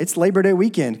It's Labor Day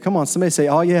weekend. Come on, somebody say,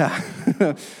 oh yeah.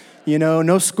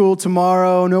 No school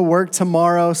tomorrow, no work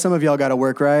tomorrow. Some of y'all got to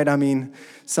work, right? I mean,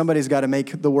 somebody's got to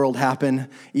make the world happen,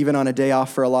 even on a day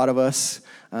off for a lot of us.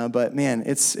 But man,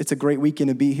 it's a great weekend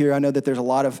to be here. I know that there's a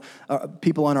lot of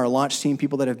people on our launch team,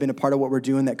 people that have been a part of what we're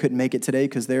doing that couldn't make it today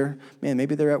because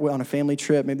maybe they're on a family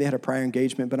trip, maybe they had a prior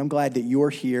engagement, but I'm glad that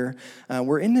you're here.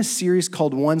 We're in this series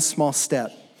called One Small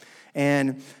Step.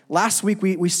 And last week,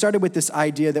 we started with this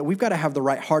idea that we've got to have the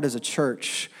right heart as a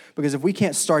church, because if we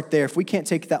can't start there, if we can't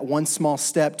take that one small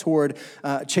step toward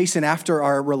chasing after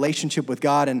our relationship with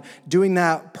God and doing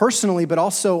that personally, but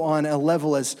also on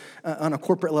a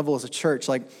corporate level as a church,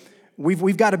 like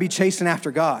we've got to be chasing after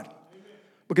God.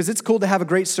 Because it's cool to have a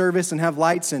great service and have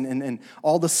lights and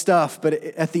all the stuff, but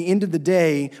at the end of the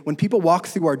day, when people walk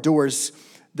through our doors,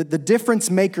 the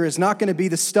difference maker is not going to be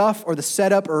the stuff or the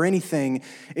setup or anything.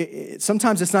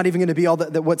 Sometimes it's not even going to be all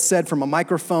what's said from a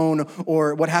microphone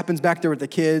or what happens back there with the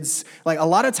kids. Like a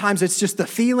lot of times it's just the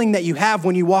feeling that you have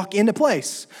when you walk into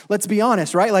place. Let's be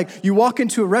honest, right? Like you walk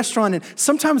into a restaurant and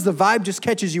sometimes the vibe just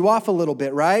catches you off a little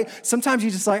bit, right? Sometimes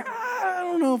you just like,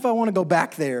 I don't know if I want to go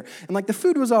back there. And like the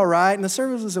food was all right and the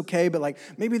service was okay, but like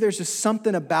maybe there's just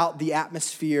something about the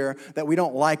atmosphere that we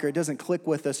don't like, or it doesn't click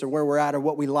with us or where we're at or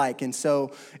what we like. And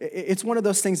so it's one of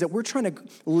those things that we're trying to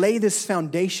lay this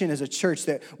foundation as a church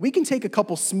that we can take a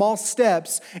couple small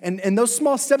steps and those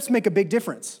small steps make a big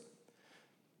difference.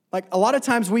 Like a lot of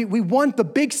times we want the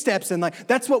big steps and like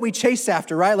that's what we chase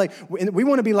after, right? Like we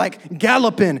want to be like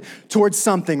galloping towards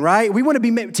something, right? We want to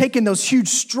be taking those huge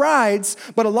strides,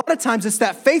 but a lot of times it's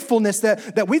that faithfulness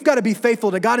that we've got to be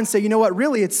faithful to God and say, you know what,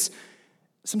 really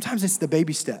sometimes it's the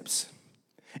baby steps.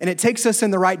 And it takes us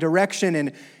in the right direction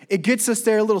and it gets us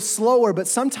there a little slower, but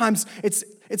sometimes it's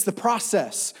the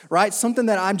process, right? Something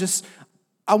that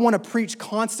I want to preach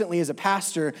constantly as a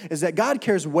pastor is that God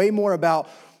cares way more about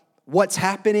what's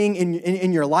happening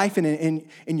in your life and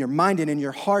in your mind and in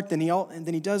your heart than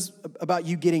he does about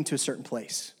you getting to a certain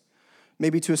place.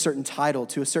 Maybe to a certain title,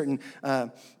 to a certain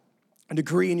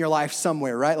degree in your life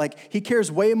somewhere, right? Like he cares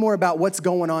way more about what's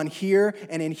going on here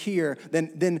and in here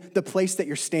than the place that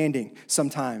you're standing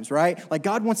sometimes, right? Like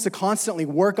God wants to constantly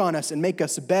work on us and make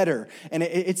us better. And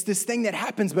it's this thing that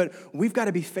happens, but we've got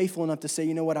to be faithful enough to say,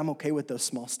 you know what, I'm okay with those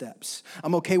small steps.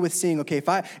 I'm okay with seeing, okay, if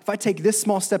I take this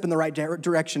small step in the right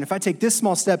direction, if I take this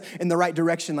small step in the right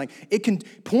direction, like it can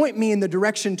point me in the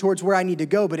direction towards where I need to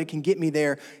go, but it can get me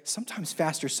there sometimes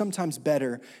faster, sometimes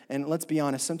better. And let's be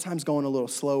honest, sometimes going a little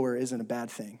slower isn't a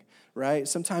bad thing, right?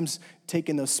 Sometimes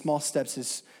taking those small steps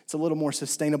it's a little more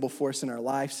sustainable for us in our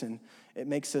lives, and it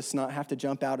makes us not have to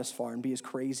jump out as far and be as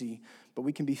crazy, but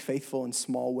we can be faithful in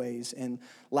small ways. And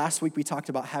last week we talked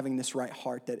about having this right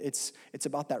heart, that it's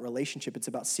about that relationship. It's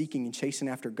about seeking and chasing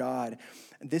after God.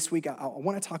 This week I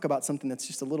want to talk about something that's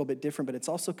just a little bit different, but it's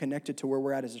also connected to where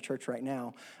we're at as a church right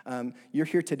now. You're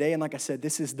here today, and like I said,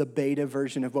 this is the beta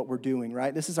version of what we're doing,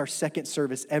 right? This is our second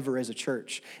service ever as a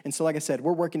church. And so like I said,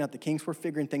 we're working out the kinks. We're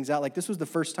figuring things out. Like this was the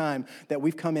first time that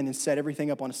we've come in and set everything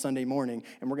up on a Sunday morning,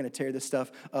 and we're going to tear this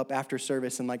stuff up after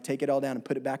service and like take it all down and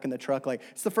put it back in the truck. Like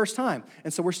it's the first time.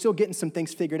 And so we're still getting some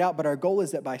things figured out, but our goal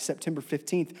is that by September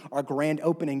 15th, our grand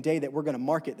opening day, that we're going to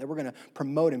market, that we're going to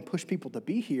promote and push people to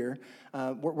be here.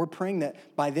 We're praying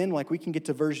that by then, like we can get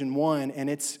to version 1 and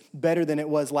it's better than it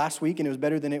was last week, and it was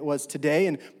better than it was today,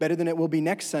 and better than it will be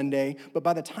next Sunday. But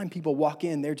by the time people walk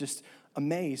in, they're just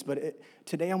amazed. But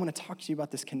today I want to talk to you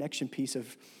about this connection piece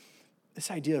of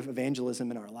this idea of evangelism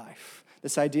in our life.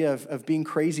 This idea of being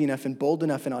crazy enough and bold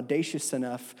enough and audacious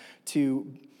enough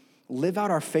to live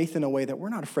out our faith in a way that we're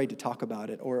not afraid to talk about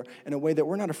it, or in a way that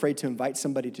we're not afraid to invite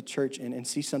somebody to church and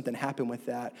see something happen with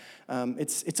that.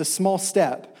 It's a small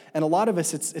step, and a lot of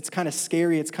us, it's kind of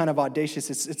scary, it's kind of audacious,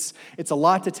 it's a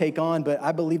lot to take on, but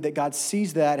I believe that God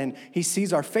sees that, and he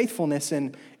sees our faithfulness,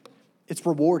 and it's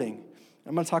rewarding.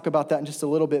 I'm going to talk about that in just a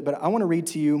little bit, but I want to read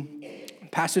to you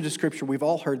passage of scripture. We've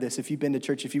all heard this. If you've been to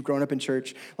church, if you've grown up in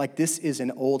church, like this is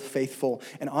an old faithful.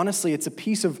 And honestly, it's a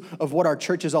piece of what our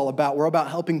church is all about. We're about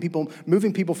helping people,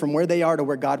 moving people from where they are to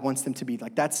where God wants them to be.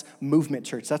 Like that's movement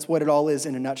church. That's what it all is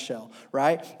in a nutshell,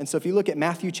 right? And so if you look at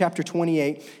Matthew chapter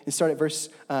 28 and start at verse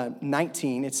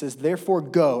 19, it says, therefore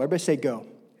go. Everybody say go.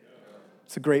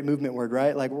 It's a great movement word,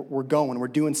 right? Like we're going, we're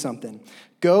doing something.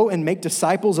 Go and make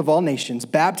disciples of all nations,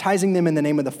 baptizing them in the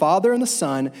name of the Father and the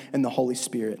Son and the Holy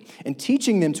Spirit, and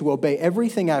teaching them to obey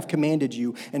everything I've commanded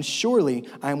you. And surely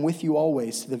I am with you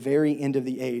always to the very end of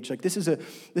the age. Like this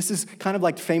is kind of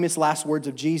like famous last words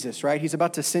of Jesus, right? He's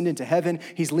about to ascend into heaven.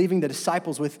 He's leaving the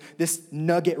disciples with this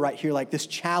nugget right here, like this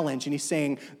challenge. And he's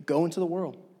saying, go into the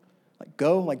world. Like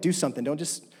go, like do something. Don't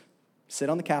just Sit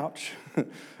on the couch.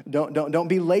 Don't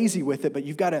be lazy with it, but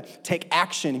you've got to take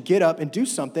action and get up and do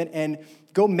something and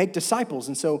go make disciples.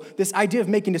 And so this idea of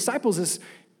making disciples is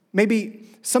maybe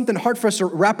something hard for us to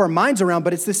wrap our minds around,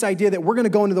 but it's this idea that we're going to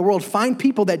go into the world, find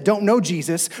people that don't know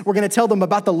Jesus. We're going to tell them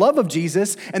about the love of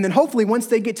Jesus. And then hopefully once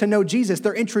they get to know Jesus,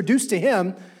 they're introduced to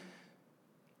him.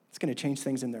 It's going to change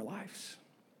things in their lives.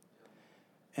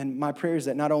 And my prayer is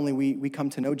that not only we come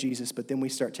to know Jesus, but then we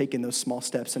start taking those small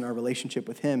steps in our relationship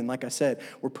with him. And like I said,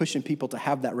 we're pushing people to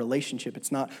have that relationship.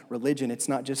 It's not religion. It's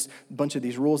not just a bunch of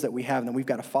these rules that we have and that we've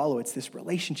got to follow. It's this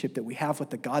relationship that we have with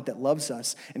the God that loves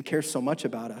us and cares so much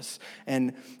about us.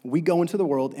 And we go into the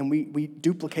world and we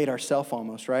duplicate ourselves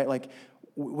almost, right? Like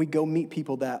we go meet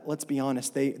people that, let's be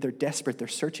honest, they're desperate. They're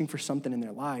searching for something in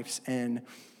their lives. And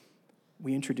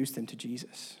we introduce them to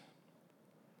Jesus.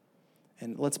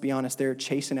 And let's be honest, they're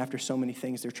chasing after so many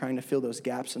things. They're trying to fill those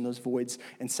gaps and those voids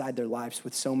inside their lives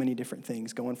with so many different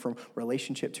things, going from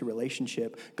relationship to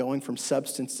relationship, going from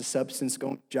substance to substance,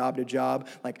 going job to job.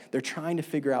 Like they're trying to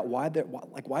figure out why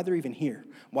they're even here,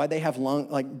 why they have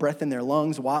breath in their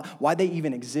lungs, why they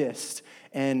even exist.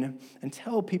 And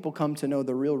until people come to know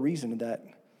the real reason that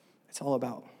it's all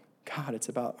about God, it's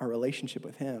about our relationship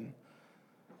with him,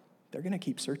 they're going to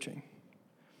keep searching.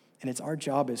 And it's our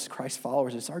job as Christ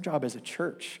followers, it's our job as a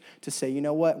church to say, you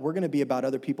know what, we're going to be about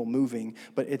other people moving,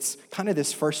 but it's kind of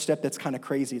this first step that's kind of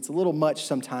crazy. It's a little much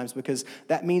sometimes because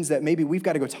that means that maybe we've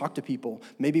got to go talk to people.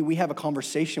 Maybe we have a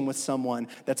conversation with someone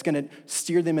that's going to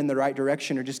steer them in the right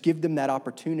direction or just give them that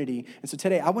opportunity. And so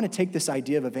today I want to take this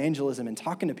idea of evangelism and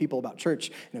talking to people about church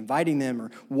and inviting them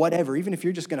or whatever, even if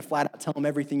you're just going to flat out tell them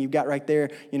everything you've got right there,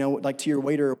 you know, like to your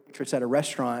waiter or waitress at a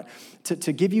restaurant,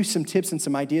 to give you some tips and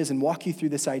some ideas and walk you through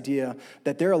this idea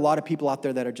that there are a lot of people out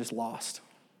there that are just lost.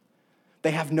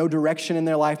 They have no direction in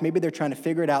their life. Maybe they're trying to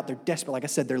figure it out. They're desperate. Like I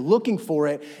said, they're looking for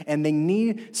it, and they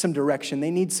need some direction.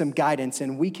 They need some guidance,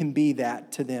 and we can be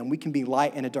that to them. We can be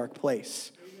light in a dark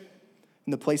place.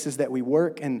 In the places that we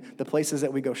work and the places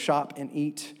that we go shop and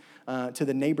eat, to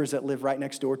the neighbors that live right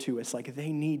next door to us. Like,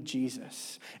 they need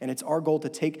Jesus. And it's our goal to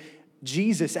take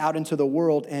Jesus out into the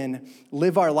world and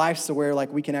live our lives to where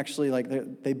like we can actually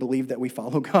they believe that we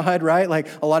follow God, right? Like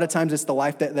a lot of times it's the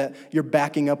life that you're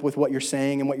backing up with what you're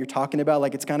saying and what you're talking about.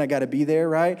 Like it's kind of got to be there,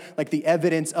 right? Like the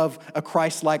evidence of a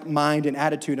Christ-like mind and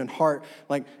attitude and heart,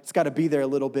 like it's got to be there a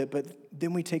little bit. But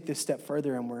then we take this step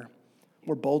further and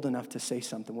we're bold enough to say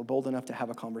something. We're bold enough to have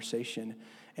a conversation.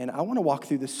 And I want to walk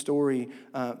through this story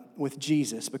with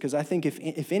Jesus because I think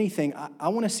if anything, I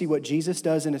want to see what Jesus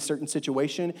does in a certain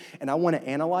situation, and I want to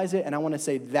analyze it, and I want to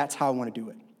say that's how I want to do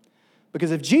it.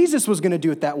 Because if Jesus was going to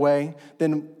do it that way,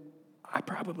 then I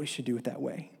probably should do it that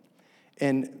way.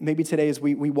 And maybe today as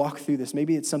we walk through this,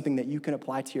 maybe it's something that you can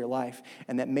apply to your life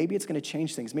and that maybe it's going to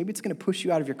change things. Maybe it's going to push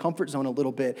you out of your comfort zone a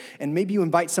little bit. And maybe you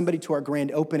invite somebody to our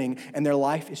grand opening and their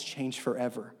life is changed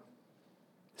forever.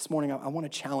 This morning, I want to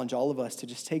challenge all of us to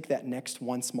just take that next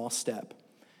one small step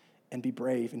and be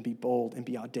brave and be bold and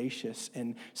be audacious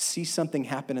and see something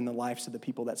happen in the lives of the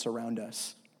people that surround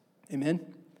us. Amen?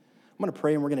 I'm going to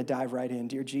pray and we're going to dive right in.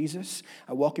 Dear Jesus,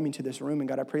 I welcome you to this room. And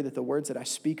God, I pray that the words that I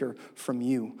speak are from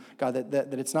you. God,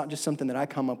 that it's not just something that I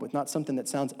come up with, not something that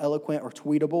sounds eloquent or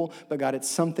tweetable, but God, it's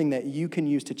something that you can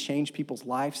use to change people's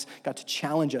lives, God, to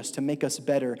challenge us, to make us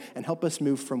better and help us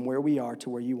move from where we are to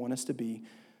where you want us to be.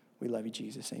 We love you,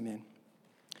 Jesus. Amen.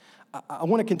 I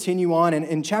want to continue on.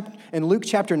 In Luke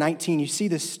chapter 19, you see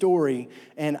this story.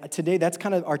 And today, that's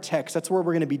kind of our text. That's where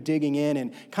we're going to be digging in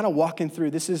and kind of walking through.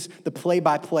 This is the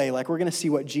play-by-play. Like, we're going to see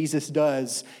what Jesus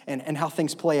does and how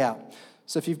things play out.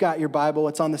 So if you've got your Bible,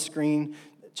 it's on the screen.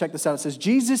 Check this out. It says,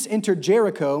 Jesus entered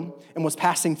Jericho and was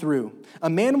passing through. A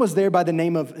man was there by the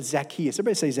name of Zacchaeus.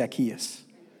 Everybody say Zacchaeus.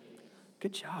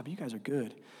 Good job. You guys are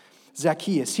good.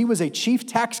 Zacchaeus. He was a chief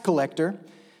tax collector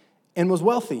and was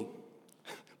wealthy.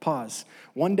 Pause.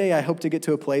 One day I hope to get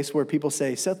to a place where people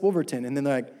say, Seth Wolverton, and then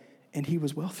they're like, and he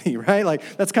was wealthy, right?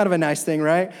 Like, that's kind of a nice thing,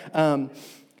 right?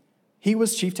 He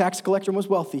was chief tax collector and was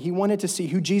wealthy. He wanted to see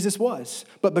who Jesus was.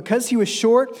 But because he was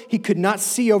short, he could not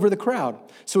see over the crowd.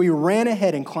 So he ran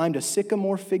ahead and climbed a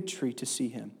sycamore fig tree to see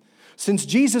him. Since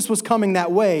Jesus was coming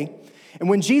that way, and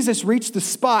when Jesus reached the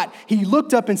spot, he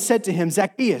looked up and said to him,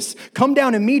 Zacchaeus, come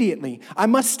down immediately. I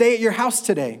must stay at your house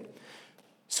today.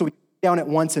 So he came down at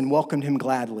once and welcomed him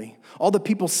gladly. All the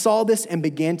people saw this and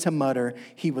began to mutter,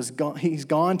 he's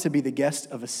gone to be the guest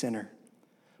of a sinner.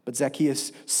 But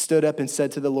Zacchaeus stood up and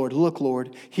said to the Lord, look,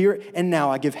 Lord, here and now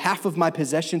I give half of my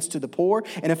possessions to the poor,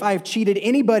 and if I have cheated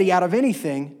anybody out of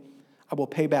anything, I will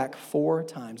pay back 4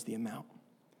 times the amount.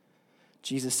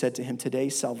 Jesus said to him, today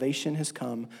salvation has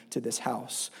come to this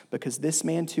house, because this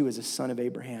man too is a son of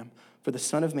Abraham. For the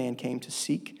Son of Man came to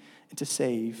seek and to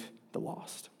save the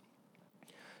lost.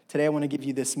 Today I want to give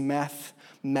you this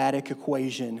mathematic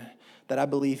equation that I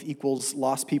believe equals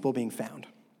lost people being found.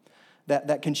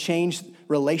 That can change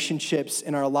relationships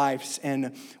in our lives,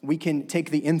 and we can take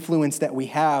the influence that we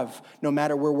have, no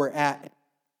matter where we're at.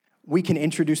 We can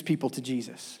introduce people to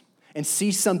Jesus and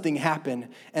see something happen.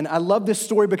 And I love this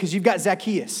story because you've got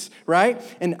Zacchaeus, right?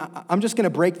 And I'm just going to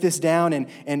break this down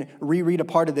and reread a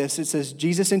part of this. It says,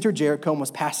 Jesus entered Jericho and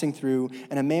was passing through,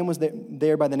 and a man was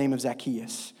there by the name of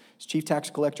Zacchaeus. His chief tax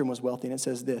collector and was wealthy. And it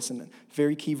says this, and a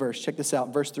very key verse. Check this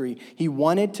out, verse 3. He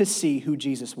wanted to see who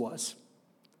Jesus was.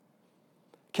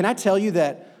 Can I tell you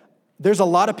that there's a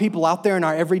lot of people out there in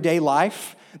our everyday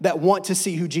life that want to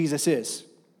see who Jesus is?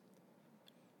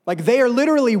 Like they are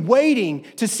literally waiting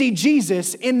to see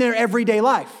Jesus in their everyday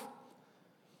life.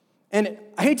 And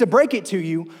I hate to break it to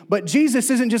you, but Jesus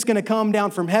isn't just going to come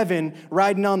down from heaven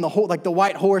riding on the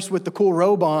white horse with the cool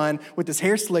robe on, with his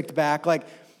hair slicked back. Like,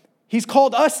 he's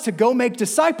called us to go make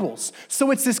disciples.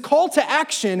 So it's this call to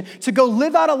action to go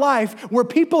live out a life where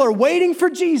people are waiting for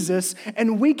Jesus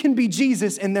and we can be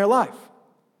Jesus in their life.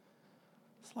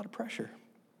 It's a lot of pressure.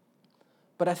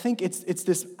 But I think it's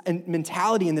this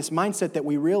mentality and this mindset that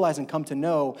we realize and come to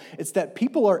know. It's that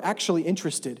people are actually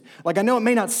interested. Like, I know it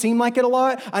may not seem like it a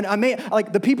lot. I may,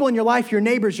 like the people in your life, your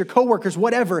neighbors, your coworkers,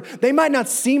 whatever, they might not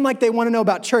seem like they want to know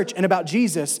about church and about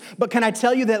Jesus. But can I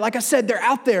tell you that, like I said, they're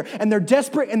out there and they're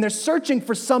desperate and they're searching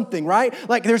for something, right?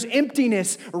 Like there's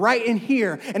emptiness right in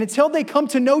here. And until they come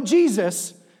to know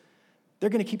Jesus,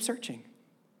 they're going to keep searching.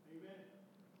 Amen.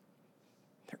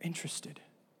 They're interested.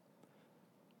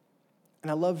 And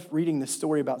I love reading this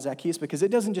story about Zacchaeus because it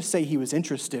doesn't just say he was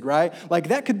interested, right? Like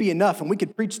that could be enough and we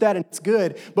could preach that and it's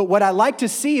good. But what I like to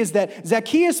see is that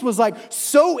Zacchaeus was like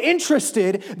so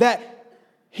interested that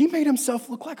he made himself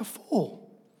look like a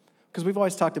fool. Because we've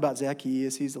always talked about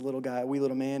Zacchaeus. He's a little guy, a wee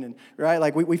little man. And right,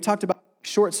 like we've talked about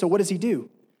short. So what does he do?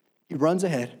 He runs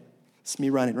ahead. It's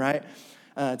me running, right?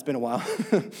 It's been a while.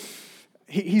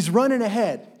 He's running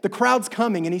ahead. The crowd's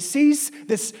coming, and he sees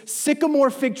this sycamore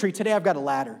fig tree. Today I've got a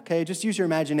ladder, okay? Just use your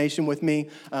imagination with me.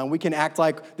 We can act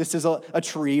like this is a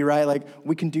tree, right? Like,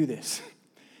 we can do this.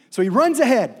 So he runs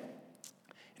ahead,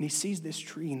 and he sees this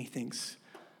tree, and he thinks,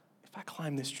 if I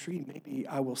climb this tree, maybe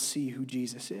I will see who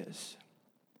Jesus is.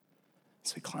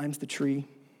 So he climbs the tree.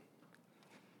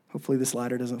 Hopefully this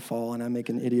ladder doesn't fall, and I make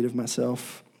an idiot of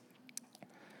myself.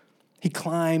 He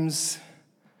climbs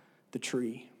the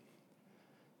tree.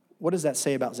 What does that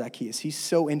say about Zacchaeus? He's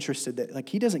so interested that like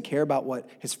he doesn't care about what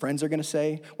his friends are going to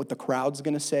say, what the crowd's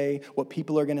going to say, what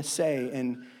people are going to say,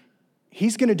 and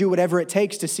he's going to do whatever it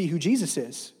takes to see who Jesus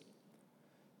is.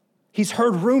 He's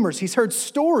heard rumors, he's heard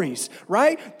stories,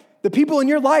 right? The people in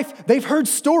your life, they've heard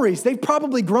stories. They've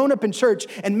probably grown up in church,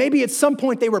 and maybe at some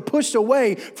point they were pushed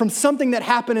away from something that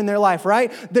happened in their life,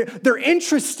 right? They're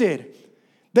interested.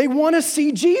 They want to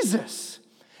see Jesus.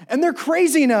 And they're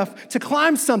crazy enough to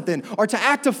climb something or to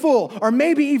act a fool or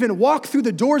maybe even walk through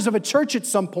the doors of a church at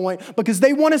some point because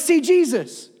they want to see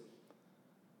Jesus.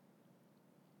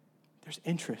 There's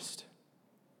interest.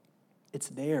 It's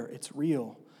there. It's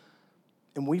real.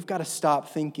 And we've got to stop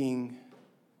thinking,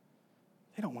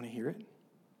 they don't want to hear it.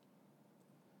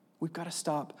 We've got to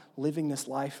stop living this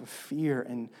life of fear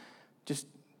and just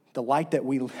the light that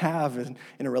we have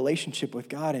in a relationship with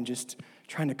God and just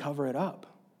trying to cover it up.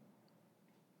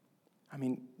 I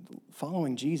mean,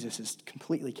 following Jesus is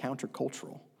completely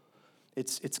countercultural.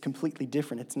 It's completely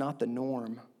different. It's not the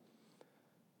norm.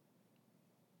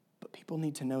 But people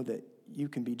need to know that you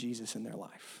can be Jesus in their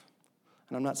life.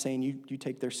 And I'm not saying you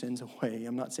take their sins away.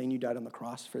 I'm not saying you died on the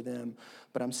cross for them.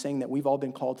 But I'm saying that we've all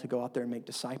been called to go out there and make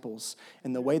disciples.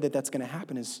 And the way that that's going to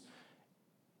happen is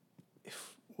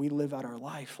if we live out our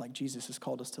life like Jesus has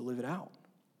called us to live it out.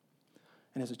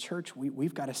 And as a church,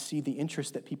 we've got to see the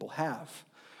interest that people have.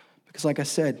 Because like I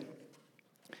said,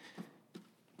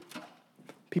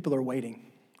 people are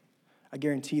waiting. I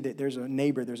guarantee that there's a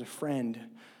neighbor, there's a friend,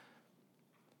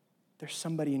 there's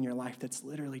somebody in your life that's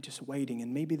literally just waiting.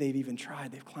 And maybe they've even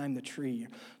tried. They've climbed the tree.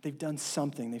 They've done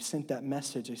something. They've sent that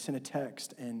message. They sent a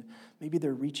text. And maybe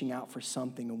they're reaching out for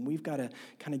something. And we've got to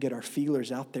kind of get our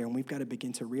feelers out there. And we've got to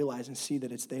begin to realize and see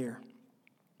that it's there.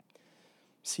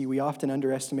 See, we often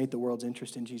underestimate the world's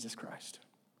interest in Jesus Christ.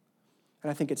 And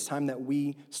I think it's time that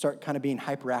we start kind of being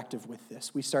hyperactive with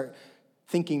this. We start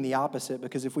thinking the opposite,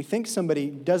 because if we think somebody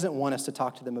doesn't want us to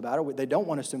talk to them about it, they don't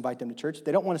want us to invite them to church,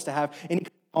 they don't want us to have any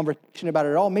conversation about it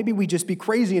at all, maybe we just be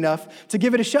crazy enough to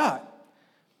give it a shot.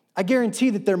 I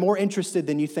guarantee that they're more interested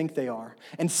than you think they are.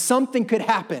 And something could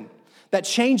happen that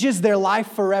changes their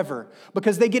life forever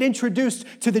because they get introduced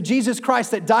to the Jesus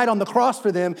Christ that died on the cross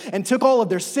for them and took all of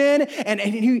their sin, and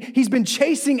he's been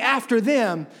chasing after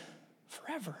them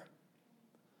forever.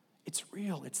 It's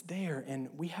real, it's there, and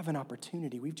we have an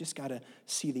opportunity. We've just got to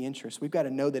see the interest. We've got to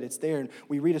know that it's there. And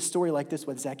we read a story like this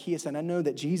with Zacchaeus, and I know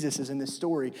that Jesus is in this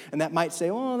story, and that might say,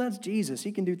 oh, that's Jesus.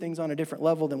 He can do things on a different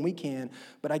level than we can.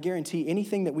 But I guarantee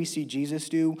anything that we see Jesus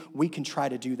do, we can try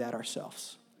to do that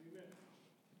ourselves.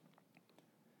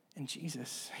 And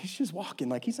Jesus, he's just walking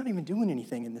like he's not even doing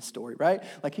anything in this story, right?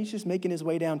 Like he's just making his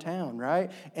way downtown,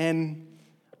 right? And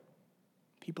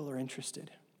people are interested.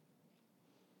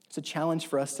 It's a challenge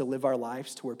for us to live our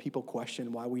lives to where people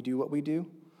question why we do what we do.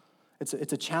 It's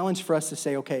a challenge for us to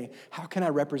say, okay, how can I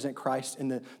represent Christ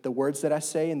in the words that I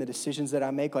say and the decisions that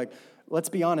I make? Like, let's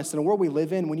be honest, in a world we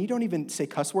live in, when you don't even say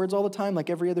cuss words all the time, like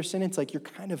every other sentence, like you're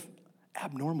kind of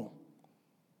abnormal.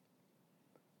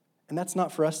 And that's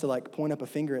not for us to like point up a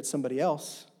finger at somebody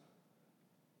else.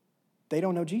 They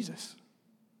don't know Jesus.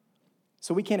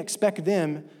 So we can't expect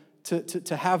them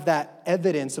to have that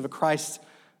evidence of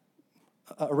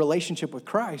a relationship with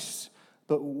Christ,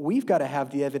 but we've got to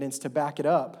have the evidence to back it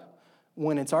up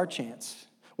when it's our chance,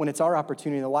 when it's our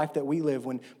opportunity, the life that we live,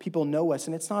 when people know us.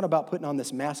 And it's not about putting on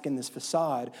this mask and this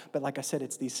facade, but like I said,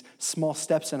 it's these small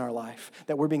steps in our life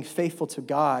that we're being faithful to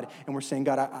God, and we're saying,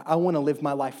 God, I want to live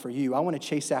my life for you. I want to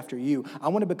chase after you. I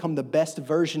want to become the best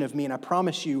version of me, and I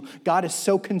promise you, God is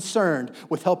so concerned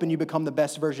with helping you become the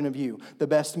best version of you, the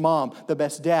best mom, the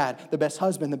best dad, the best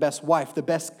husband, the best wife, the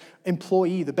best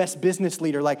employee, the best business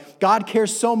leader. Like, God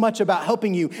cares so much about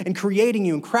helping you and creating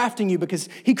you and crafting you because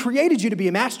he created you to be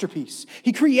a masterpiece.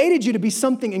 He created you to be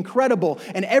something incredible.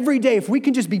 And every day, if we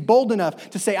can just be bold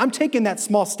enough to say, I'm taking that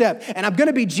small step and I'm going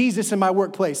to be Jesus in my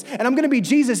workplace and I'm going to be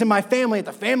Jesus in my family at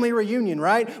the family reunion,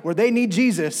 right? Where they need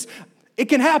Jesus. It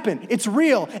can happen. It's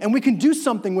real and we can do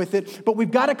something with it, but we've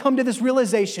got to come to this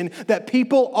realization that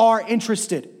people are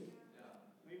interested.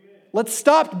 Let's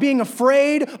stop being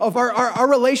afraid of our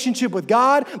relationship with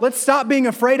God. Let's stop being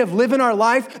afraid of living our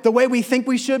life the way we think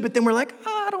we should, but then we're like,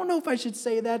 I don't know if I should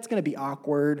say that. It's going to be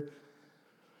awkward.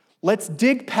 Let's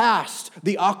dig past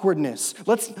the awkwardness.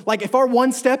 If our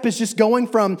one step is just going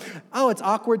from, oh, it's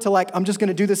awkward to like, I'm just going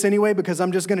to do this anyway because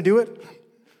I'm just going to do it.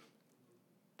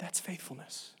 That's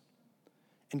faithfulness.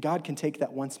 And God can take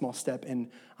that one small step, and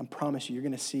I promise you, you're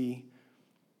going to see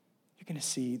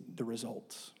the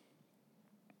results.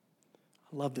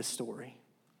 I love this story.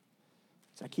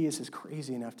 Zacchaeus is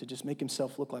crazy enough to just make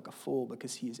himself look like a fool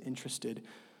because he is interested.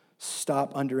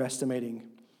 Stop underestimating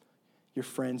your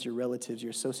friends, your relatives, your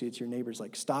associates, your neighbors.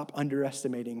 Like, stop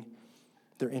underestimating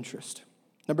their interest.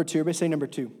 Number two, everybody say number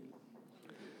two.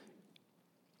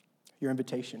 Your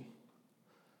invitation.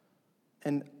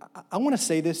 And I want to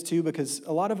say this too because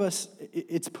a lot of us,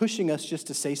 it's pushing us just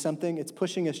to say something. It's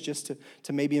pushing us just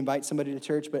to maybe invite somebody to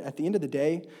church. But at the end of the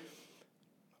day,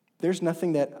 there's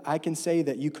nothing that I can say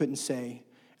that you couldn't say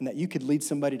and that you could lead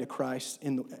somebody to Christ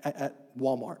at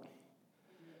Walmart.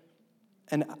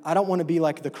 And I don't want to be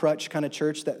like the crutch kind of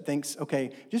church that thinks,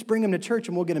 okay, just bring them to church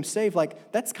and we'll get them saved.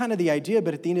 Like, that's kind of the idea,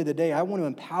 but at the end of the day, I want to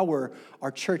empower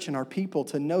our church and our people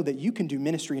to know that you can do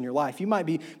ministry in your life. You might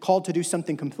be called to do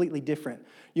something completely different.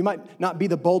 You might not be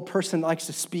the bold person that likes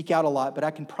to speak out a lot, but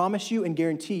I can promise you and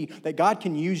guarantee that God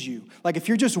can use you. Like, if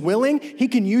you're just willing, he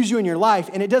can use you in your life,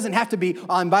 and it doesn't have to be,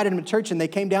 I invited them to church and they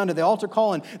came down to the altar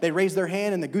call and they raised their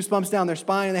hand and the goosebumps down their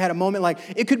spine and they had a moment. Like,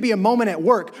 it could be a moment at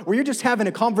work where you're just having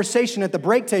a conversation at the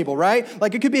break table, right?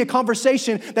 Like, it could be a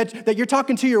conversation that you're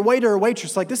talking to your waiter or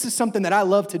waitress. Like, this is something that I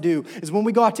love to do, is when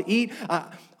we go out to eat,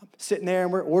 sitting there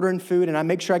and we're ordering food and I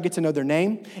make sure I get to know their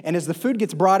name. And as the food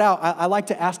gets brought out, I like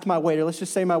to ask my waiter, let's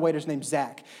just say my waiter's name's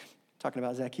Zach. I'm talking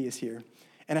about Zacchaeus here.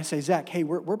 And I say, Zach, hey,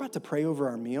 we're about to pray over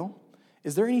our meal.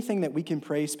 Is there anything that we can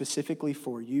pray specifically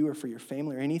for you or for your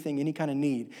family or anything, any kind of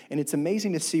need? And it's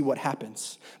amazing to see what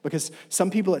happens, because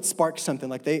some people, it sparks something,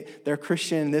 like they're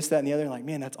Christian, this, that, and the other, and like,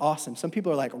 man, that's awesome. Some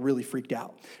people are like really freaked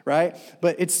out, right?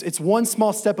 But it's one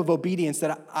small step of obedience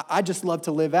that I just love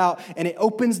to live out, and it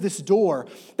opens this door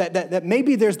that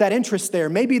maybe there's that interest there.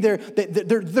 Maybe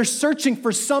they're searching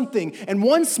for something, and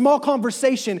one small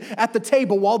conversation at the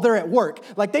table while they're at work,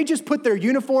 like they just put their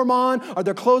uniform on or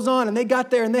their clothes on, and they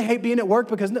got there and they hate being at work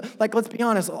because, like, let's be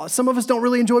honest, some of us don't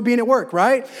really enjoy being at work,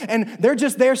 right? And they're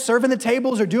just there serving the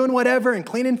tables or doing whatever and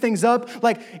cleaning things up.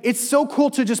 Like, it's so cool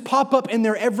to just pop up in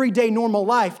their everyday normal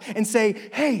life and say,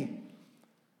 hey,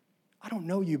 I don't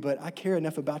know you, but I care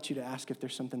enough about you to ask if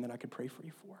there's something that I could pray for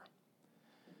you for.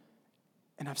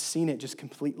 And I've seen it just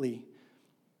completely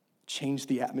change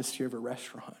the atmosphere of a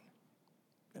restaurant.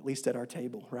 at least at our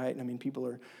table, right? I mean, people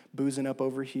are boozing up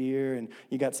over here, and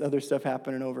you got other stuff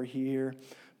happening over here.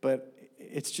 But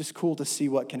it's just cool to see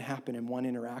what can happen in one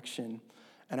interaction.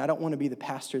 And I don't want to be the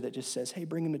pastor that just says, hey,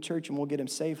 bring him to church and we'll get him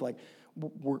saved. Like,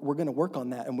 we're going to work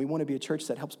on that, and we want to be a church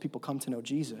that helps people come to know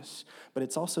Jesus. But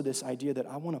it's also this idea that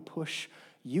I want to push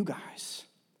you guys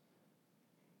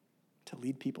to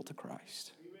lead people to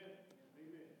Christ.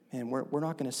 And we're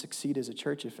not going to succeed as a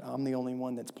church if I'm the only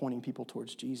one that's pointing people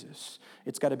towards Jesus.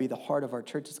 It's got to be the heart of our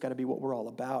church. It's got to be what we're all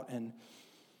about. And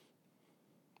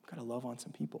we've got to love on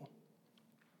some people.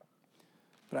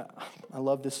 But I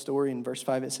love this story. In verse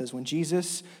 5, it says, when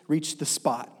Jesus reached the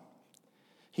spot,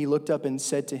 he looked up and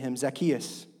said to him,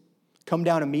 Zacchaeus, come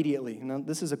down immediately. Now,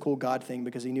 this is a cool God thing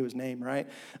because he knew his name, right?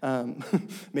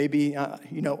 Maybe,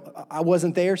 I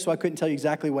wasn't there, so I couldn't tell you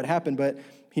exactly what happened, but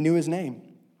he knew his name.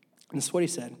 And this is what he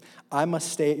said, I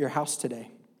must stay at your house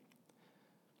today.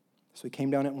 So he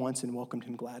came down at once and welcomed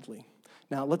him gladly.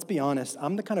 Now, let's be honest.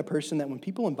 I'm the kind of person that when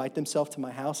people invite themselves to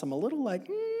my house, I'm a little like,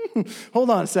 hold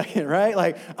on a second, right?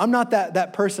 Like, I'm not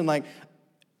that person. Like,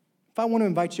 if I want to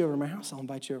invite you over to my house, I'll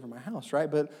invite you over to my house,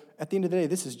 right? But at the end of the day,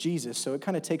 this is Jesus, so it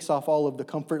kind of takes off all of the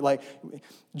comfort. Like,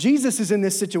 Jesus is in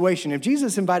this situation. If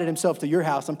Jesus invited himself to your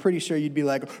house, I'm pretty sure you'd be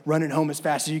like running home as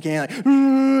fast as you can.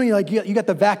 You got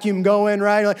the vacuum going,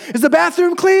 right? You're like, is the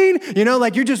bathroom clean?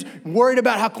 Like you're just worried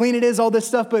about how clean it is, all this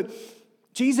stuff. But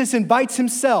Jesus invites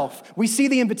himself. We see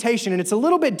the invitation, and it's a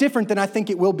little bit different than I think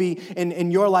it will be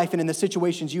in your life and in the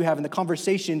situations you have and the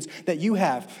conversations that you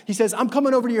have. He says, I'm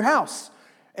coming over to your house.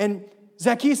 And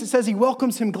Zacchaeus, it says he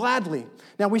welcomes him gladly.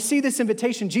 Now we see this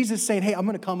invitation, Jesus saying, hey, I'm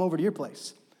going to come over to your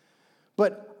place.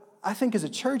 But I think as a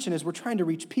church and as we're trying to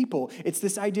reach people, it's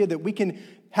this idea that we can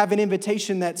have an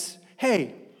invitation that's,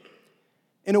 hey,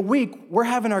 in a week, we're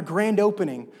having our grand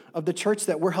opening of the church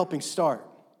that we're helping start.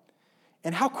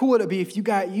 And how cool would it be if you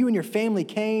and your family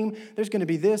came? There's going to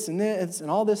be this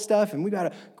and all this stuff, and we got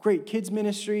a great kids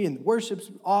ministry, and the worship's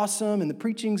awesome, and the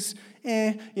preaching's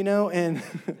and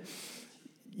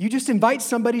you just invite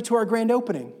somebody to our grand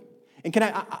opening.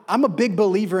 And I'm a big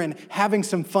believer in having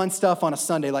some fun stuff on a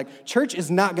Sunday. Like, church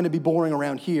is not going to be boring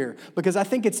around here because I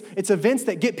think it's events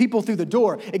that get people through the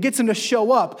door. It gets them to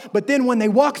show up. But then when they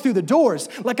walk through the doors,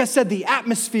 like I said, the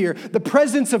atmosphere, the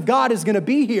presence of God is going to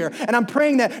be here. And I'm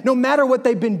praying that no matter what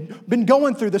they've been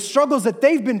going through, the struggles that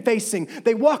they've been facing,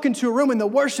 they walk into a room and the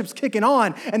worship's kicking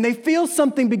on and they feel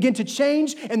something begin to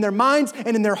change in their minds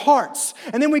and in their hearts.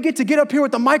 And then we get to get up here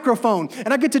with the microphone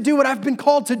and I get to do what I've been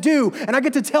called to do. And I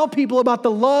get to tell people about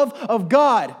the love of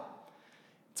God.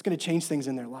 It's going to change things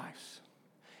in their lives.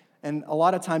 And a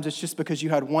lot of times it's just because you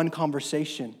had one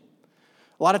conversation.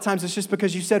 A lot of times it's just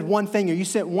because you said one thing or you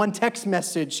sent one text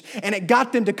message and it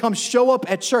got them to come show up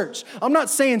at church. I'm not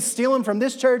saying steal them from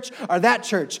this church or that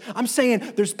church. I'm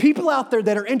saying there's people out there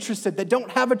that are interested, that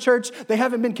don't have a church, they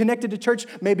haven't been connected to church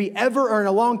maybe ever or in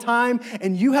a long time,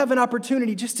 and you have an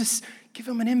opportunity just to give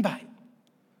them an invite,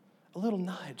 a little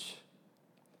nudge.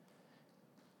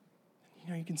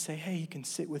 You can say, hey, you can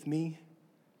sit with me.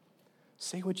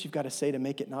 Say what you've got to say to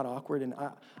make it not awkward. And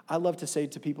I love to say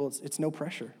to people, it's no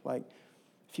pressure. Like,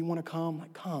 if you want to come,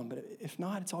 like, come. But if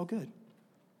not, it's all good.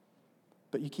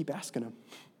 But you keep asking them.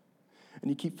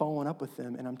 And you keep following up with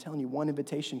them. And I'm telling you, one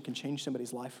invitation can change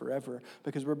somebody's life forever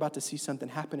because we're about to see something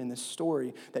happen in this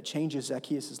story that changes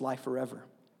Zacchaeus' life forever.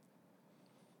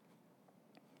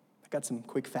 I got some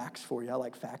quick facts for you. I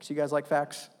like facts. You guys like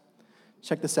facts?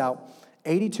 Check this out.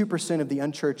 82% of the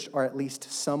unchurched are at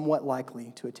least somewhat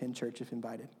likely to attend church if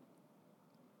invited.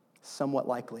 Somewhat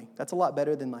likely. That's a lot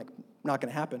better than like not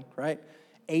going to happen, right?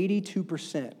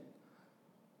 82%.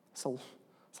 It's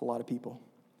a lot of people.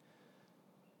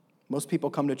 Most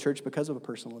people come to church because of a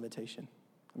personal invitation.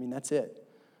 I mean, that's it.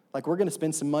 Like, we're going to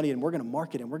spend some money and we're going to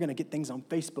market and we're going to get things on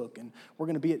Facebook and we're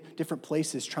going to be at different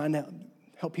places trying to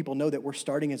help people know that we're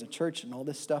starting as a church and all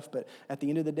this stuff. But at the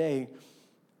end of the day,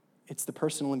 it's the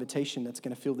personal invitation that's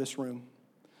going to fill this room.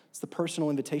 It's the personal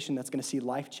invitation that's going to see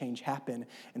life change happen.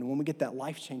 And when we get that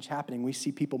life change happening, we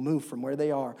see people move from where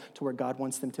they are to where God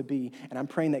wants them to be. And I'm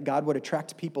praying that God would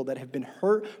attract people that have been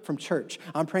hurt from church.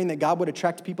 I'm praying that God would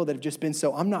attract people that have just been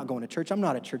I'm not going to church. I'm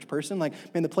not a church person. Like,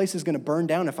 man, the place is going to burn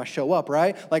down if I show up,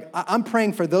 right? Like, I'm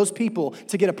praying for those people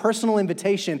to get a personal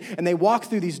invitation and they walk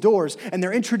through these doors and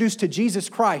they're introduced to Jesus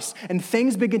Christ and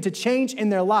things begin to change in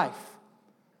their life.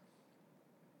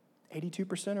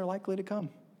 82% are likely to come.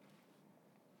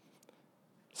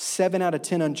 7 out of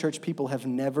 10 unchurched people have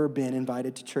never been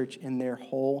invited to church in their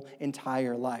whole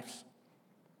entire lives.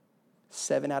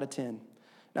 7 out of 10.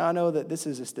 Now, I know that this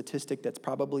is a statistic that's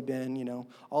probably been,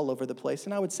 all over the place.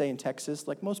 And I would say in Texas,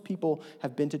 like most people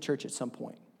have been to church at some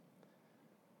point.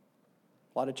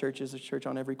 A lot of churches, there's church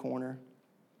on every corner.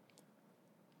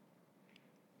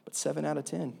 But 7 out of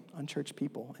 10 unchurched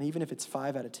people. And even if it's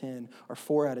 5 out of 10 or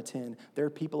 4 out of 10, there are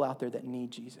people out there that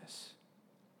need Jesus.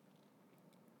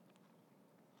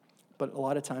 But a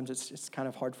lot of times it's kind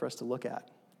of hard for us to look at.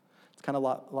 It's kind of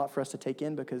a lot for us to take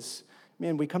in because,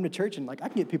 man, we come to church and like I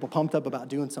can get people pumped up about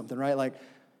doing something, right? Like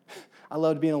I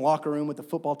love to be in the locker room with the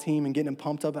football team and getting them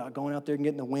pumped up about going out there and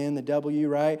getting the win, the W,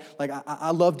 right? Like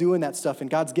I love doing that stuff, and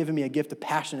God's given me a gift of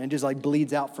passion and just like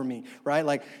bleeds out for me, right?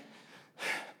 Like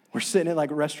we're sitting at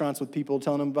like restaurants with people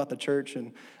telling them about the church,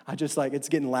 and I just like, it's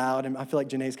getting loud, and I feel like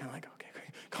Janae's kind of like, okay,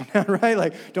 calm down, right?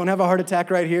 Like don't have a heart attack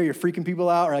right here. You're freaking people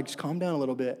out, or like just calm down a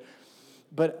little bit.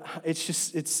 But it's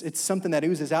just, it's something that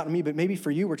oozes out of me. But maybe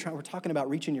for you, we're talking about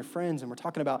reaching your friends, and we're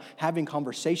talking about having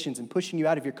conversations and pushing you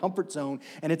out of your comfort zone,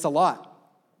 and it's a lot.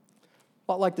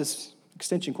 A lot like this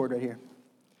extension cord right here.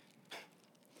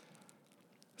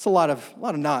 It's a lot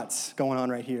of knots going on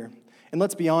right here. And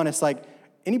let's be honest, like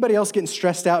anybody else getting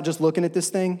stressed out just looking at this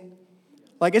thing?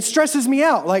 Like it stresses me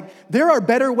out. Like there are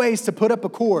better ways to put up a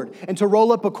cord and to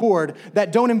roll up a cord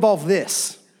that don't involve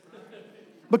this.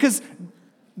 Because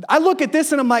I look at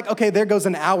this and I'm like, okay, there goes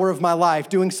an hour of my life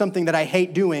doing something that I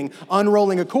hate doing,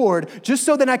 unrolling a cord, just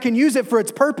so that I can use it for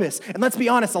its purpose. And let's be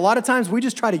honest, a lot of times we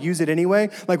just try to use it anyway.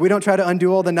 Like we don't try to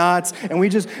undo all the knots, and we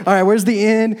just, all right, where's the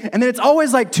end? And then it's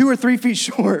always like 2 or 3 feet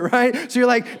short, right? So you're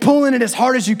like pulling it as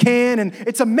hard as you can, and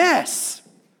it's a mess.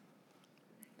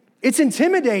 It's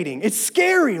intimidating. It's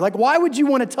scary. Like, why would you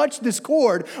want to touch this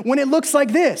cord when it looks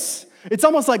like this? It's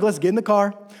almost like, let's get in the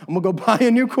car. I'm going to go buy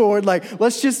a new cord. Like,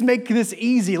 let's just make this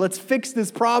easy. Let's fix this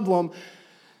problem.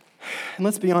 And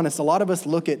let's be honest, a lot of us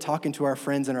look at talking to our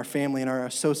friends and our family and our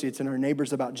associates and our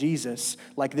neighbors about Jesus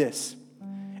like this.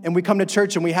 And we come to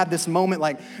church and we have this moment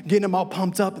like getting them all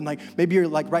pumped up, and like maybe you're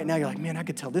like right now you're like, man, I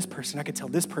could tell this person.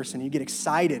 And you get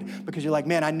excited because you're like,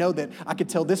 man, I know that I could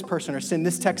tell this person or send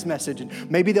this text message,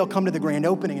 and maybe they'll come to the grand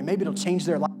opening and maybe it'll change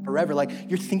their life forever. Like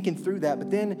you're thinking through that,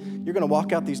 but then you're going to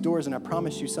walk out these doors, and I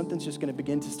promise you something's just going to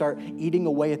begin to start eating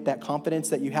away at that confidence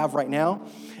that you have right now.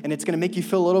 And it's going to make you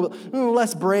feel a little bit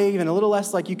less brave and a little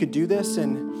less like you could do this.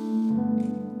 And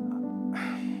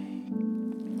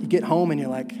you get home and you're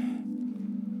like,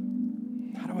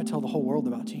 how do I tell the whole world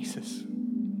about Jesus?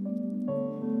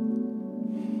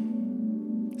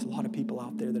 There's a lot of people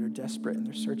out there that are desperate and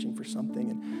they're searching for something.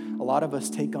 And a lot of us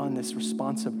take on this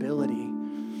responsibility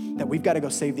that we've got to go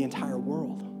save the entire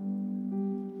world.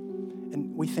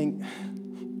 And we think,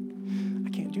 I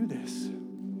can't do this.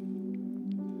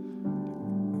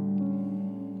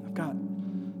 I've got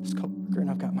this coworker, and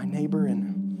I've got my neighbor,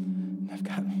 and I've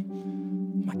got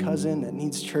my cousin that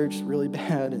needs church really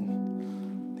bad, and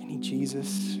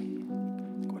Jesus.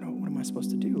 What am I supposed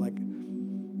to do? Like,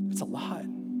 it's a lot.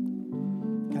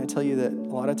 Can I tell you that a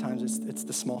lot of times it's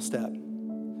the small step.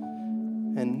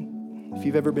 And if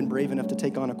you've ever been brave enough to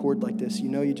take on a cord like this, you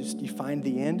know you find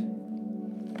the end.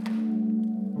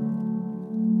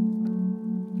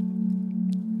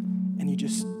 And you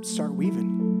just start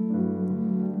weaving.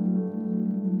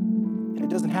 It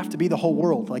doesn't have to be the whole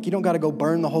world. Like you don't got to go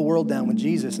burn the whole world down with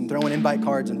Jesus and throwing invite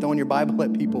cards and throwing your Bible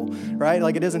at people, right?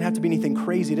 Like it doesn't have to be anything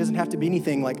crazy. It doesn't have to be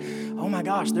anything like, oh my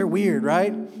gosh, they're weird,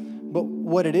 right? But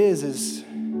what it is it's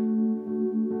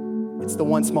the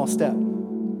one small step.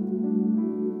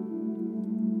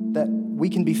 That we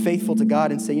can be faithful to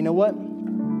God and say, you know what?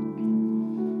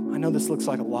 I know this looks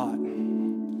like a lot.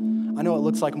 I know it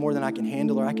looks like more than I can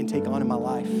handle or I can take on in my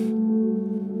life.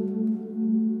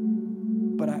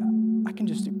 But I can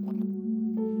just do one.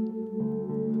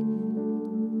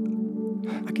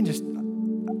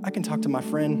 I can talk to my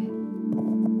friend.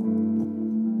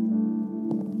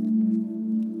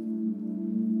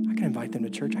 I can invite them to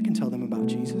church. I can tell them about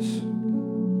Jesus.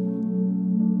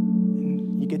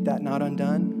 And you get that knot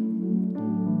undone,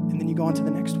 and then you go on to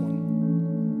the next one.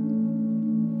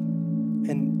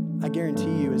 And I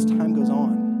guarantee you, as time goes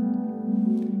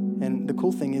on, and the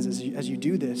cool thing is as you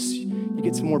do this, you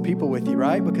get some more people with you,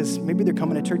 right? Because maybe they're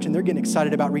coming to church and they're getting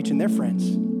excited about reaching their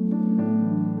friends.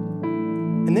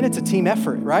 And then it's a team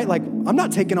effort, right? Like, I'm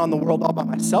not taking on the world all by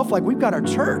myself. Like, we've got our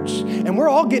church, and we're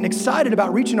all getting excited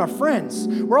about reaching our friends.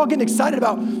 We're all getting excited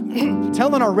about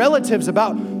telling our relatives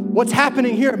about what's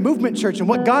happening here at Movement Church and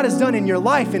what God has done in your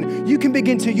life. And you can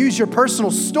begin to use your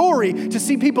personal story to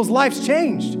see people's lives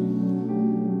changed.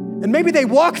 And maybe they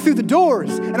walk through the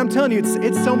doors, and I'm telling you,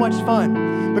 it's so much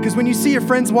fun. Because when you see your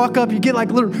friends walk up, you get like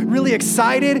really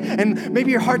excited, and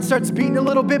maybe your heart starts beating a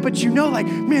little bit, but you know, like,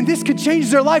 man, this could change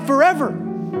their life forever.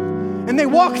 And they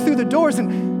walk through the doors,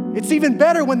 and it's even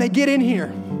better when they get in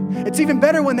here. It's even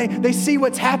better when they see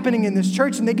what's happening in this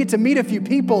church and they get to meet a few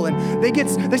people and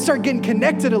they start getting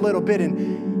connected a little bit.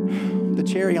 And the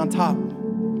cherry on top,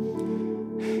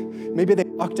 maybe they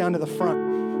walk down to the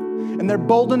front and they're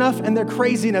bold enough and they're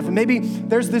crazy enough. And maybe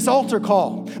there's this altar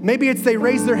call. Maybe it's they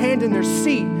raise their hand in their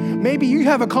seat. Maybe you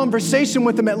have a conversation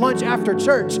with them at lunch after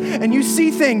church and you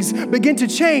see things begin to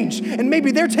change. And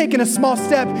maybe they're taking a small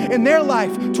step in their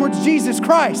life towards Jesus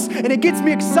Christ. And it gets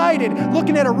me excited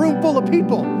looking at a room full of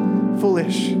people.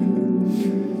 Foolish.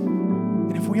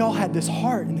 And if we all had this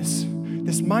heart and this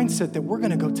mindset that we're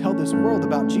going to go tell this world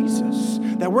about Jesus,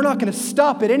 that we're not going to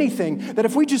stop at anything, that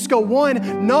if we just go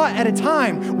one knot at a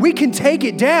time, we can take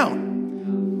it down.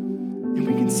 And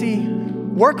we can see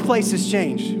workplaces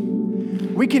change.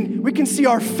 We can see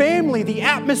our family, the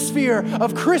atmosphere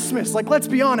of Christmas. Like, let's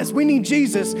be honest, we need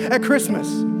Jesus at Christmas.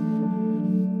 I've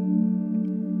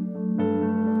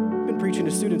been preaching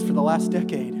to students for the last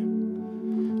decade.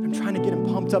 I'm trying to get them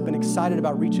pumped up and excited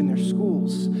about reaching their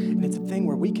schools. And it's a thing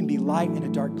where we can be light in a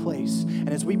dark place. And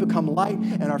as we become light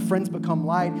and our friends become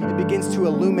light, it begins to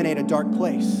illuminate a dark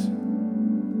place.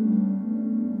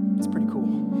 It's pretty cool.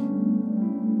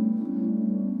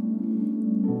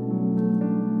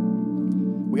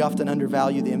 We often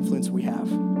undervalue the influence we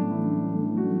have.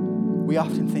 We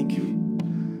often think,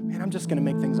 man, I'm just going to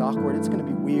make things awkward. It's going to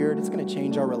be weird. It's going to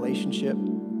change our relationship.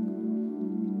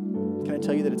 Can I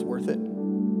tell you that it's worth it?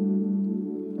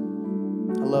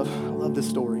 I love this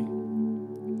story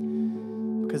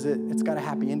because it's got a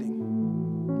happy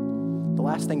ending. The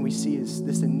last thing we see is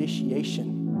this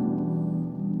initiation.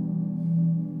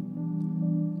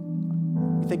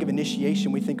 We think of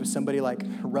initiation, we think of somebody like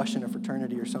rushing a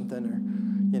fraternity or something,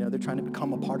 or they're trying to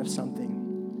become a part of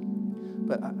something.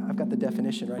 But I've got the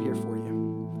definition right here for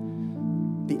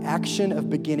you. The action of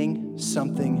beginning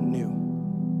something new.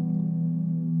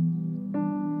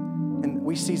 And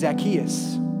we see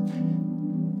Zacchaeus,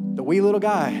 the wee little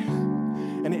guy,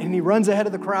 and he runs ahead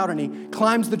of the crowd and he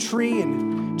climbs the tree,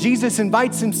 and Jesus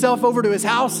invites himself over to his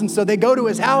house, and so they go to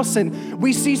his house and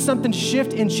we see something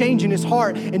shift and change in his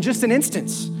heart in just an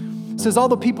instance. It says all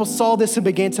the people saw this and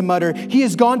began to mutter, "He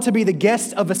has gone to be the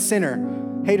guest of a sinner."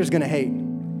 Haters gonna hate,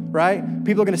 right?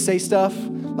 People are gonna say stuff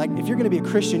like, if you're gonna be a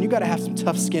Christian, you gotta have some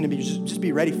tough skin and just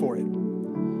be ready for it.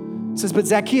 It says, but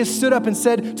Zacchaeus stood up and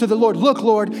said to the Lord, "Look,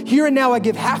 Lord, here and now I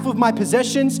give half of my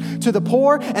possessions to the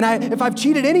poor, and if I've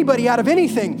cheated anybody out of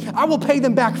anything, I will pay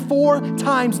them back 4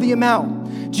 times the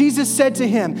amount." Jesus said to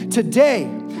him, "Today,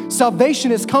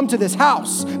 salvation has come to this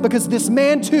house, because this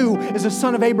man too is a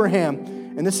son of Abraham."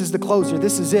 And this is the closer.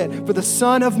 This is it. "For the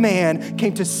Son of Man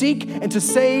came to seek and to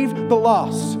save the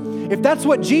lost." If that's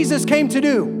what Jesus came to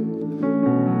do,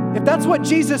 if that's what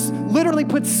Jesus literally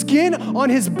put skin on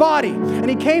his body, and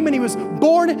he came and he was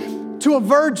born to a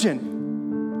virgin,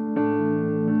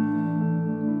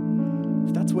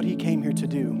 if that's what he came here to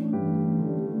do,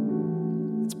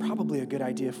 it's probably a good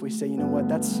idea if we say, you know what,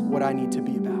 that's what I need to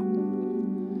be about.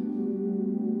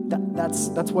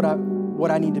 That's what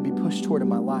I need to be pushed toward in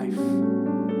my life.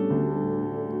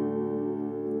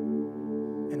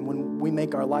 And when we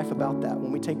make our life about that,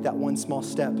 when we take that one small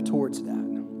step towards that,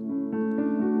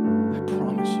 I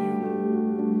promise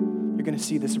you're going to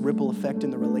see this ripple effect in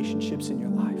the relationships in your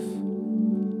life.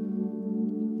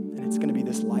 And it's going to be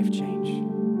this life change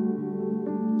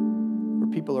where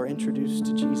people are introduced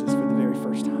to Jesus for the very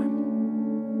first time.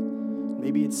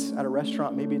 Maybe it's at a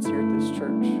restaurant, maybe it's here at this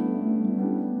church.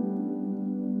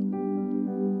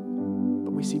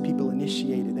 But we see people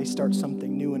initiated. They start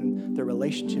something new in their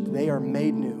relationship. They are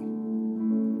made new.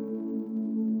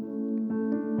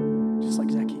 Just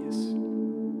like Zacchaeus.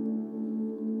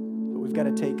 We've got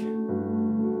to take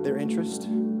their interest.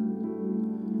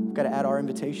 We've got to add our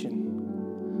invitation.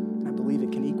 And I believe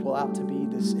it can equal out to be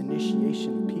this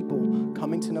initiation of people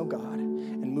coming to know God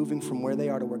and moving from where they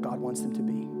are to where God wants them to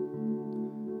be.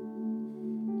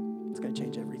 It's going to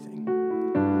change everything.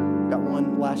 I've got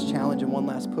one last challenge and one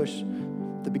last push.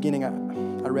 At the beginning,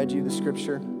 I read you the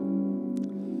scripture.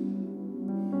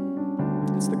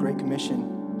 It's the Great Commission.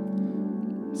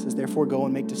 It says, "Therefore go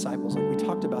and make disciples." Like we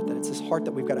talked about that. It's this heart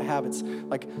that we've got to have. It's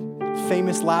like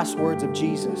famous last words of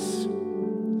Jesus.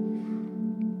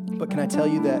 But can I tell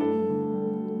you that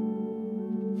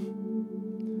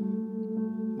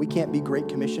we can't be Great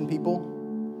Commission people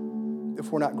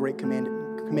if we're not Great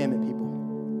Commandment people.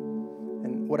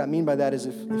 And what I mean by that is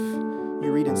if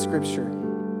you read in Scripture,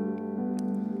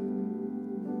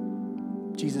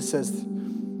 Jesus says,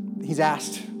 he's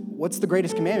asked, what's the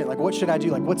greatest commandment? Like, what should I do?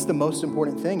 Like, what's the most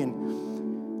important thing? And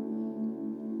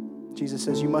Jesus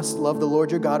says, you must love the Lord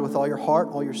your God with all your heart,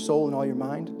 all your soul, and all your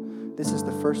mind. This is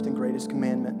the first and greatest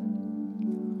commandment.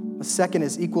 The second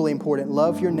is equally important.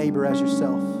 Love your neighbor as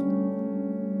yourself.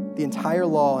 The entire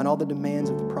law and all the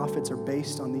demands of the prophets are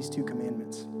based on these two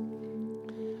commandments.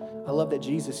 I love that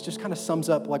Jesus just kind of sums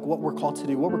up like what we're called to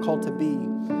do, what we're called to be.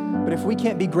 But if we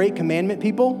can't be great commandment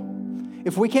people,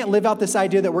 if we can't live out this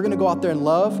idea that we're going to go out there and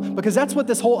love, because that's what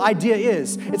this whole idea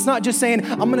is. It's not just saying,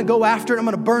 I'm going to go after it, I'm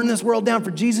going to burn this world down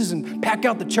for Jesus and pack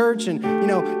out the church and,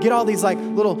 get all these like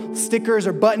little stickers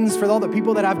or buttons for all the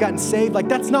people that I've gotten saved. Like,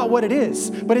 that's not what it is.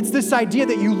 But it's this idea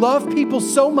that you love people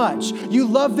so much, you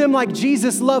love them like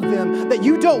Jesus loved them, that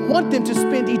you don't want them to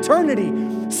spend eternity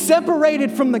separated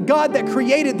from the God that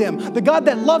created them, the God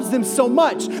that loves them so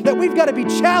much that we've got to be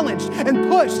challenged and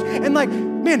pushed. And like,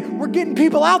 man, we're getting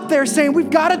people out there saying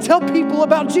we've got to tell people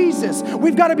about Jesus.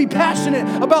 We've got to be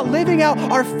passionate about living out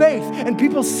our faith. And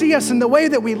people see us in the way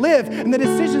that we live and the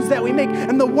decisions that we make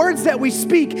and the words that we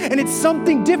speak. And it's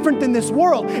something different than this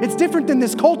world. It's different than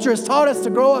this culture has taught us to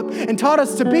grow up and taught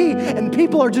us to be. And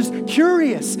people are just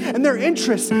curious and their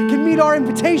interests can meet our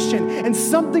invitation and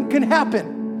something can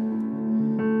happen.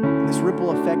 This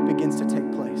ripple effect begins to take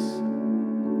place.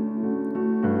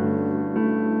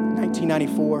 In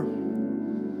 1994,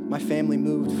 my family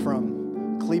moved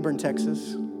from Cleburne,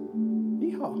 Texas, to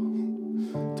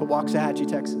Waxahachie,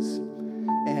 Texas.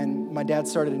 And my dad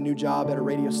started a new job at a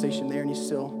radio station there, and he's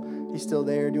still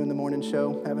there doing the morning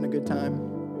show, having a good time.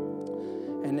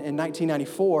 And in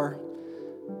 1994,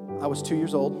 I was 2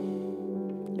 years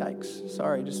old. Yikes,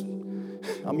 sorry,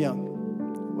 I'm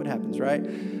young. What happens, right?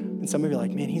 And some of you are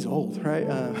like, man, he's old, right?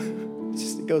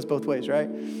 It goes both ways, right?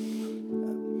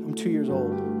 I'm 2 years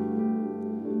old.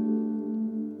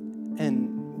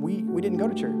 And we didn't go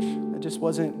to church. It just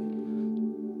wasn't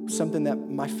something that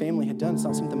my family had done. It's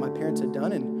not something my parents had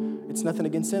done, and it's nothing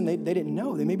against them. They didn't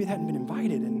know. They maybe hadn't been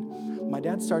invited. And my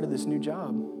dad started this new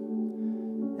job.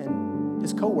 And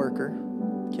his coworker,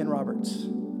 Ken Roberts,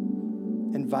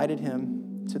 invited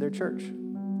him to their church.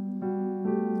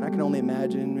 I can only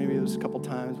imagine, maybe it was a couple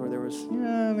times where there was,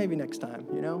 maybe next time,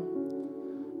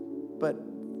 But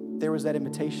there was that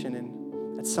invitation,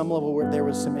 and at some level where there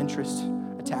was some interest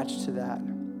attached to that.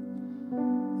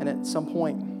 And at some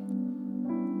point,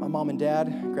 my mom and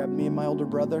dad grabbed me and my older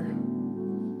brother,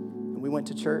 and we went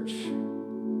to church,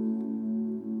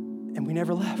 and we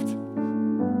never left.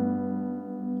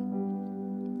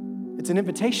 It's an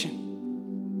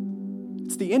invitation.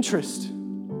 It's the interest.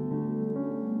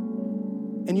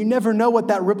 And you never know what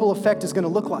that ripple effect is going to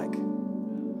look like.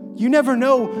 You never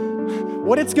know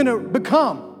what it's going to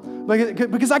become.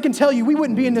 Because I can tell you, we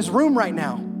wouldn't be in this room right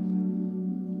now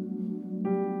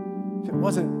if it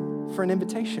wasn't for an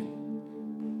invitation.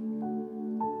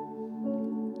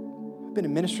 I've been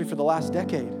in ministry for the last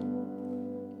decade.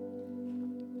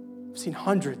 I've seen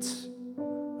hundreds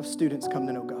of students come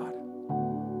to know God.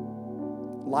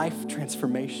 Life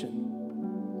transformation,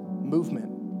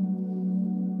 movement.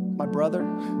 My brother,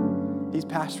 he's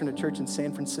pastoring a church in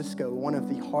San Francisco, one of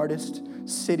the hardest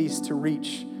cities to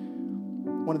reach,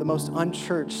 one of the most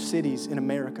unchurched cities in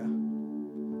America.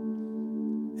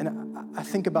 And I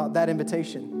think about that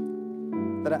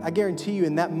invitation, that I guarantee you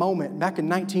in that moment, back in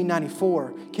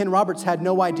 1994, Ken Roberts had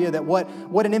no idea that what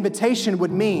an invitation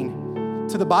would mean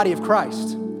to the body of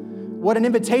Christ, what an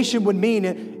invitation would mean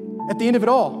at the end of it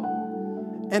all.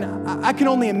 And I can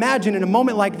only imagine in a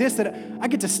moment like this that I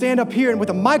get to stand up here and with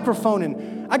a microphone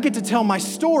and I get to tell my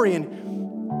story,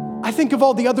 and I think of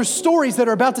all the other stories that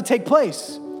are about to take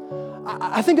place.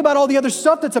 I think about all the other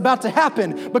stuff that's about to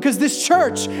happen because this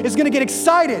church is going to get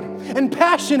excited and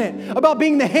passionate about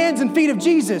being the hands and feet of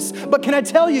Jesus. But can I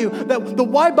tell you that the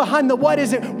why behind the what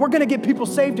isn't we're going to get people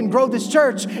saved and grow this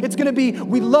church. It's going to be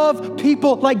we love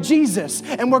people like Jesus,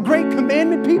 and we're great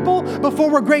commandment people before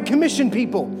we're great commission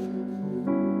people.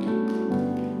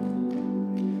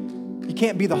 You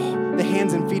can't be the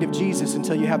hands and feet of Jesus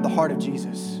until you have the heart of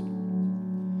Jesus.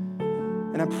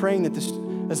 And I'm praying that this,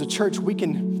 as a church, we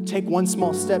can take one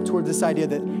small step toward this idea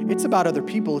that it's about other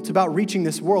people. It's about reaching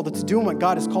this world. It's doing what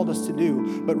God has called us to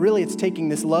do. But really, it's taking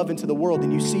this love into the world.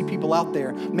 And you see people out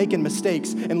there making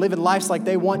mistakes and living lives like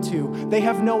they want to. They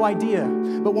have no idea.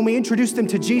 But when we introduce them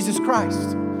to Jesus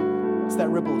Christ, it's that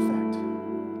ripple effect.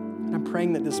 And I'm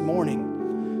praying that this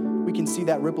morning, we can see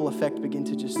that ripple effect begin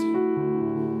to just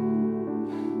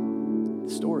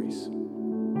stories. The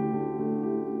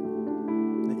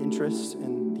interest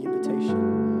and the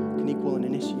invitation can equal an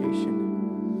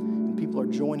initiation. And people are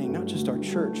joining not just our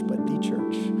church, but the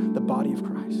church, the body of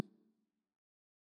Christ.